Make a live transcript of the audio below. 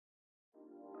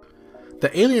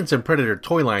The Aliens and Predator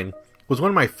toy line was one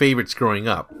of my favorites growing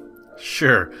up.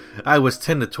 Sure, I was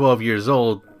 10 to 12 years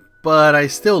old, but I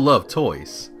still love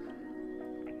toys.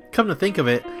 Come to think of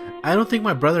it, I don't think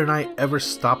my brother and I ever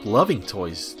stopped loving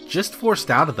toys, just forced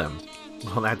out of them.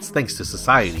 Well, that's thanks to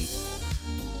society.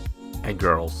 And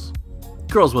girls.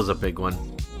 Girls was a big one.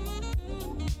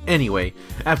 Anyway,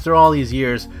 after all these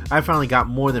years, I finally got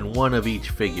more than one of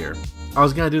each figure. I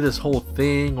was gonna do this whole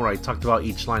thing where I talked about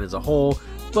each line as a whole,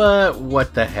 but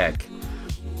what the heck.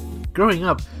 Growing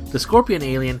up, the Scorpion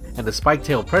Alien and the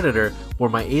Spike-tailed Predator were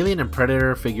my Alien and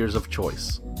Predator figures of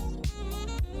choice.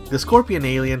 The Scorpion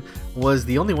Alien was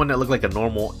the only one that looked like a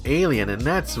normal alien, and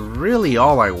that's really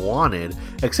all I wanted,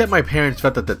 except my parents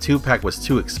felt that the 2-pack was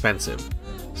too expensive.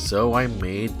 So I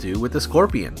made do with the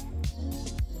Scorpion.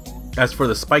 As for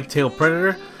the Spike-tailed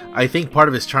Predator, I think part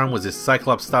of his charm was his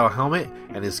Cyclops-style helmet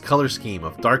and his color scheme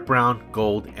of dark brown,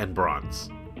 gold, and bronze.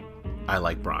 I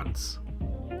like bronze.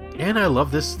 And I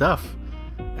love this stuff.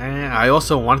 And I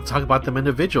also want to talk about them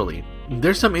individually.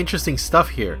 There's some interesting stuff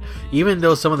here, even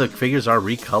though some of the figures are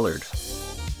recolored.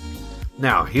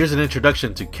 Now, here's an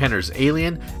introduction to Kenner's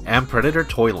Alien and Predator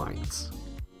toy lines.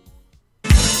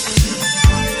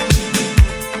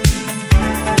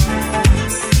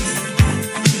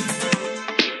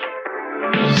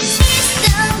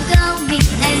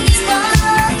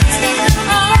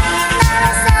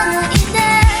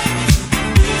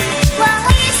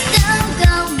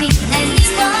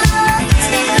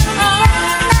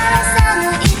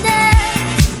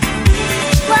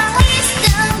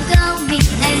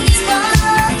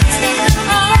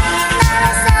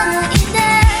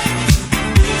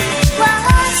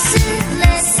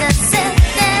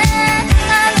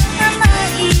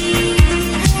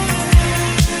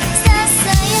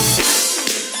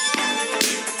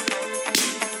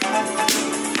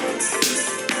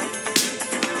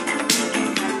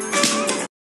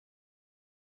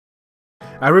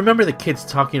 I remember the kids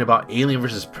talking about Alien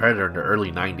vs. Predator in the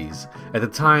early 90s. At the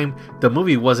time, the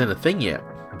movie wasn't a thing yet.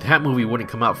 That movie wouldn't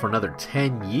come out for another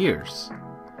 10 years.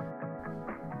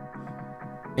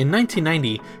 In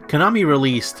 1990, Konami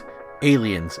released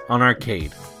Aliens on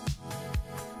arcade.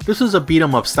 This was a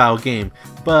beat-em-up style game,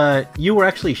 but you were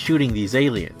actually shooting these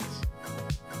aliens.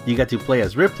 You got to play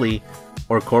as Ripley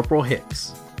or Corporal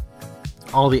Hicks.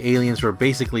 All the aliens were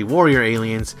basically warrior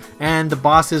aliens, and the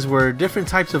bosses were different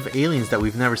types of aliens that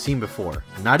we've never seen before,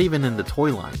 not even in the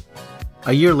toy line.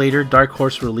 A year later, Dark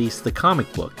Horse released the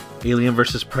comic book, Alien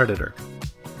vs. Predator.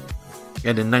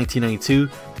 And in 1992,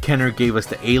 Kenner gave us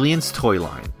the Aliens toy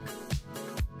line.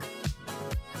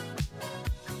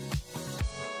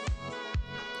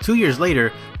 Two years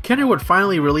later, Kenner would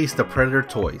finally release the Predator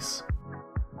toys.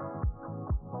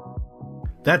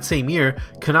 That same year,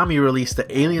 Konami released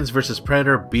the Aliens vs.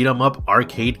 Predator beat-em-up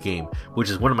arcade game, which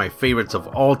is one of my favorites of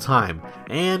all time,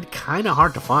 and kinda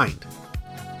hard to find.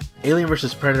 Alien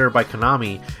vs. Predator by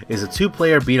Konami is a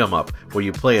 2-player beat-em-up where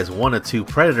you play as one of 2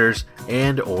 predators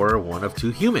and or one of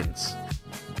 2 humans.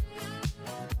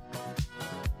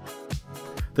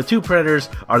 The 2 predators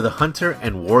are the Hunter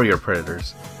and Warrior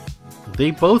Predators.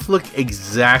 They both look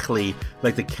exactly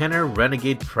like the Kenner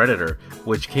Renegade Predator,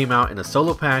 which came out in a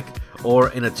solo pack or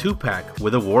in a 2-pack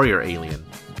with a warrior alien.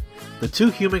 The 2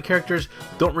 human characters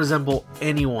don't resemble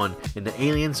anyone in the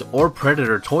Aliens or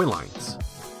Predator toy lines.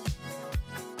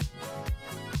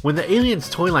 When the Aliens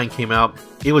toy line came out,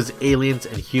 it was aliens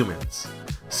and humans.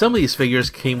 Some of these figures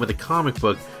came with a comic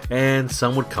book and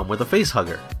some would come with a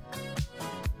facehugger.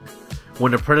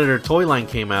 When the Predator toy line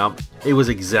came out, it was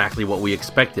exactly what we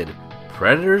expected.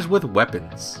 Predators with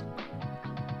weapons.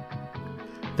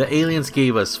 The Aliens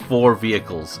gave us 4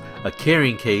 vehicles, a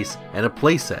carrying case, and a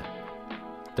playset.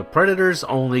 The Predators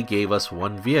only gave us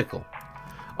 1 vehicle.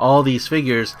 All these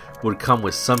figures would come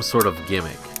with some sort of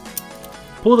gimmick.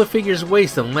 Pull the figure's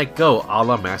waist and let go a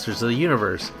la Masters of the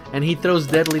Universe, and he throws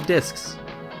deadly discs.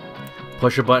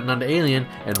 Push a button on the alien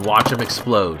and watch him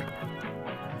explode.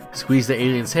 Squeeze the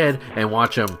alien's head and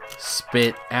watch him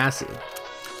spit acid.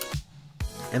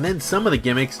 And then some of the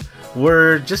gimmicks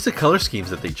were just the color schemes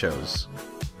that they chose.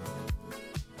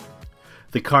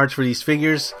 The cards for these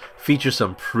figures feature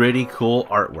some pretty cool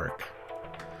artwork.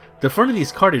 The front of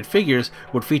these carded figures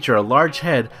would feature a large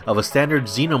head of a standard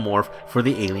xenomorph for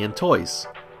the alien toys.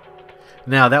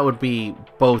 Now that would be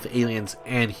both aliens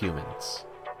and humans.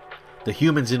 The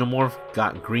human xenomorph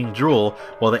got green drool,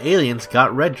 while the aliens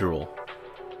got red drool.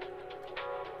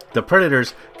 The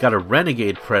Predators got a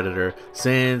Renegade Predator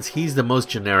since he's the most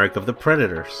generic of the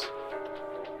Predators.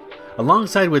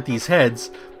 Alongside with these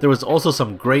heads, there was also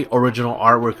some great original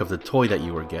artwork of the toy that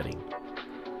you were getting.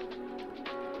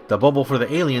 The bubble for the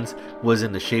aliens was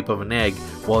in the shape of an egg,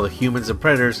 while the humans and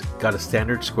predators got a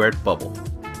standard squared bubble.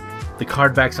 The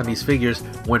card backs on these figures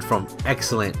went from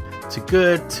excellent to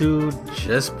good to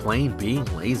just plain being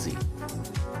lazy.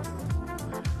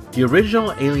 The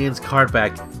original Aliens card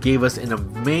back gave us an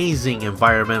amazing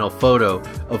environmental photo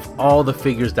of all the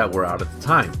figures that were out at the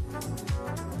time.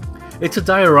 It's a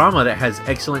diorama that has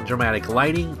excellent dramatic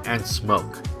lighting and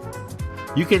smoke.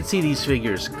 You can see these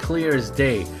figures clear as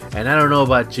day, and I don't know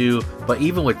about you, but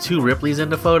even with 2 Ripleys in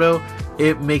the photo,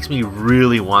 it makes me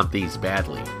really want these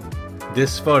badly.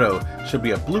 This photo should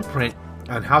be a blueprint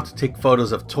on how to take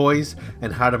photos of toys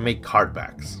and how to make card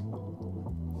backs.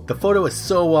 The photo is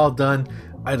so well done,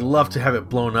 I'd love to have it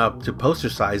blown up to poster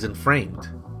size and framed.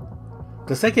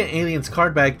 The second Aliens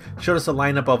card back showed us a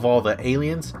lineup of all the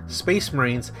aliens, space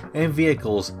marines, and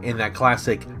vehicles in that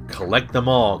classic collect them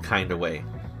all kind of way.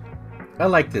 I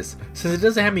like this, since it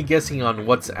doesn't have me guessing on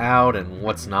what's out and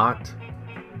what's not.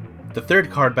 The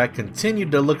third card back continued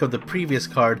the look of the previous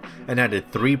card and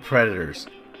added 3 predators.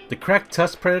 The Cracked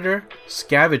Tusk Predator,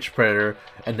 Scavenge Predator,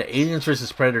 and the Aliens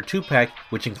vs Predator 2-pack,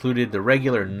 which included the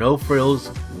regular No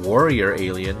Frills Warrior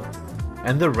Alien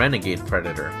and the Renegade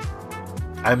Predator.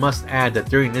 I must add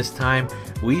that during this time,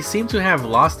 we seem to have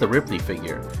lost the Ripley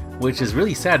figure, which is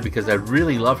really sad because I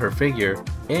really love her figure,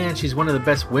 and she's one of the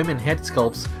best women head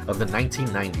sculpts of the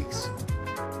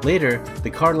 1990s. Later,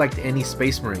 the card lacked any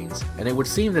Space Marines, and it would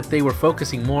seem that they were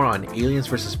focusing more on Aliens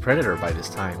vs Predator by this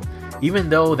time, even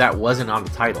though that wasn't on the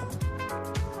title.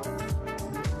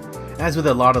 As with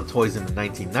a lot of toys in the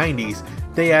 1990s,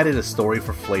 they added a story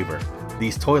for flavor.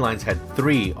 These toy lines had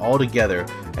 3 altogether,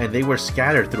 and they were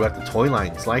scattered throughout the toy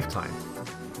line's lifetime.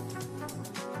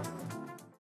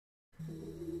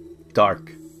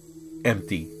 Dark,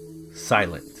 empty,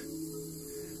 silent.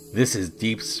 This is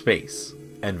deep space,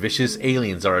 and vicious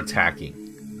aliens are attacking.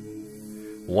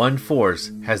 One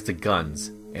force has the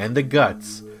guns and the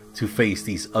guts to face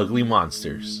these ugly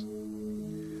monsters.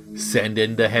 Send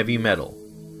in the heavy metal.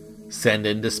 Send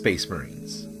in the Space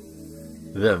Marines.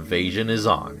 The invasion is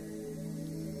on.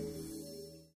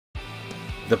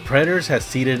 The Predators have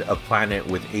seeded a planet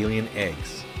with alien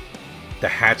eggs. The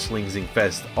hatchlings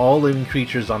infest all living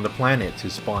creatures on the planet to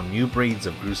spawn new breeds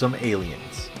of gruesome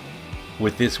aliens.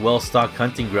 With this well-stocked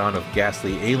hunting ground of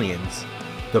ghastly aliens,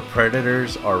 the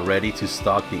Predators are ready to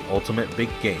stalk the ultimate big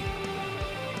game.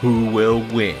 Who will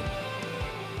win?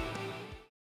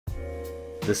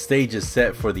 The stage is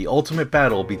set for the ultimate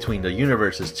battle between the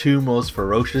universe's 2 most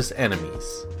ferocious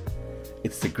enemies.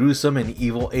 It's the gruesome and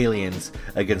evil aliens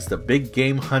against the big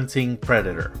game hunting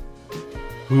predator.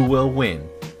 Who will win,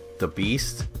 the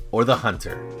beast or the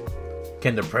hunter?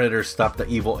 Can the predator stop the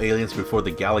evil aliens before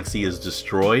the galaxy is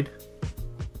destroyed?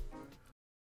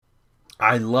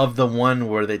 I love the one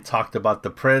where they talked about the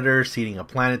predator seeding a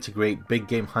planet to create big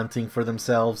game hunting for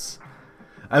themselves.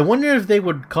 I wonder if they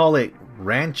would call it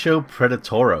Rancho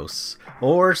Predatoros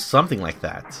or something like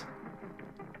that.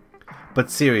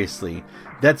 But seriously,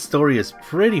 that story is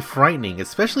pretty frightening,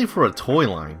 especially for a toy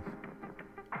line.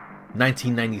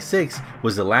 1996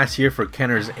 was the last year for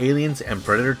Kenner's Aliens and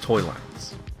Predator toy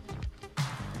lines.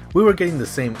 We were getting the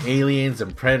same aliens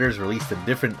and predators released in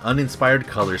different uninspired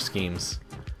color schemes.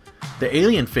 The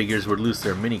alien figures would lose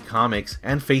their mini comics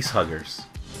and face huggers.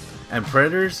 And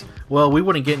predators, well, we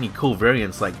wouldn't get any cool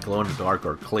variants like glow in the dark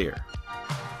or clear.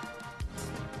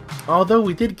 Although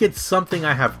we did get something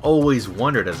I have always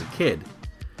wondered as a kid.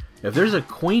 If there's a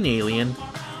queen alien,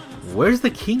 where's the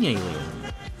king alien?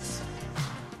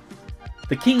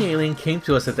 The king alien came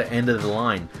to us at the end of the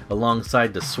line,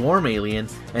 alongside the swarm alien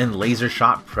and laser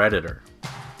shot predator.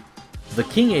 The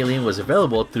king alien was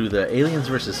available through the Aliens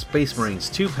vs Space Marines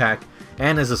 2-pack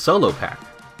and as a solo pack.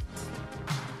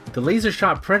 The laser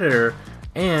shot predator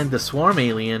and the swarm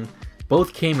alien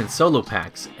both came in solo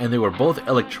packs, and they were both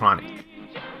electronic.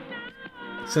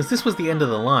 Since this was the end of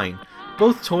the line,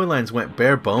 both toy lines went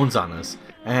bare bones on us,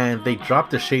 and they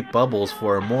dropped the shape bubbles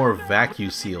for a more vacuum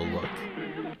seal look.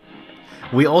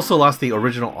 We also lost the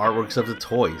original artworks of the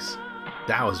toys.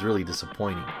 That was really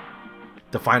disappointing.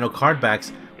 The final card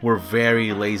backs were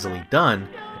very lazily done,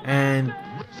 and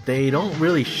they don't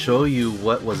really show you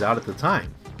what was out at the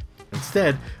time.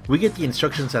 Instead, we get the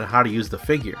instructions on how to use the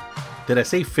figure. Did I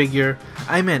say figure?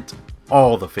 I meant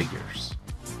all the figures.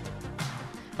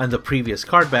 On the previous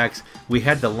card backs, we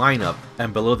had the lineup,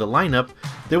 and below the lineup,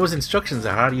 there was instructions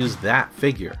on how to use that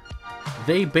figure.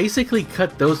 They basically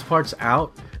cut those parts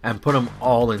out and put them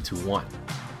all into one.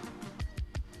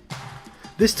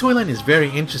 This toy line is very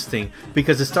interesting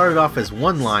because it started off as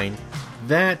one line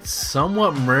that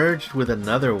somewhat merged with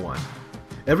another one.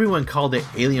 Everyone called it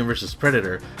Alien vs.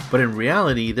 Predator, but in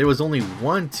reality there was only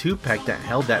one 2-pack that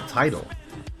held that title.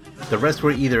 The rest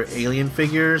were either Alien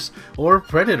figures or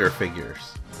Predator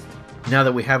figures. Now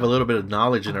that we have a little bit of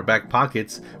knowledge in our back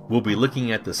pockets, we'll be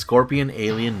looking at the Scorpion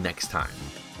Alien next time.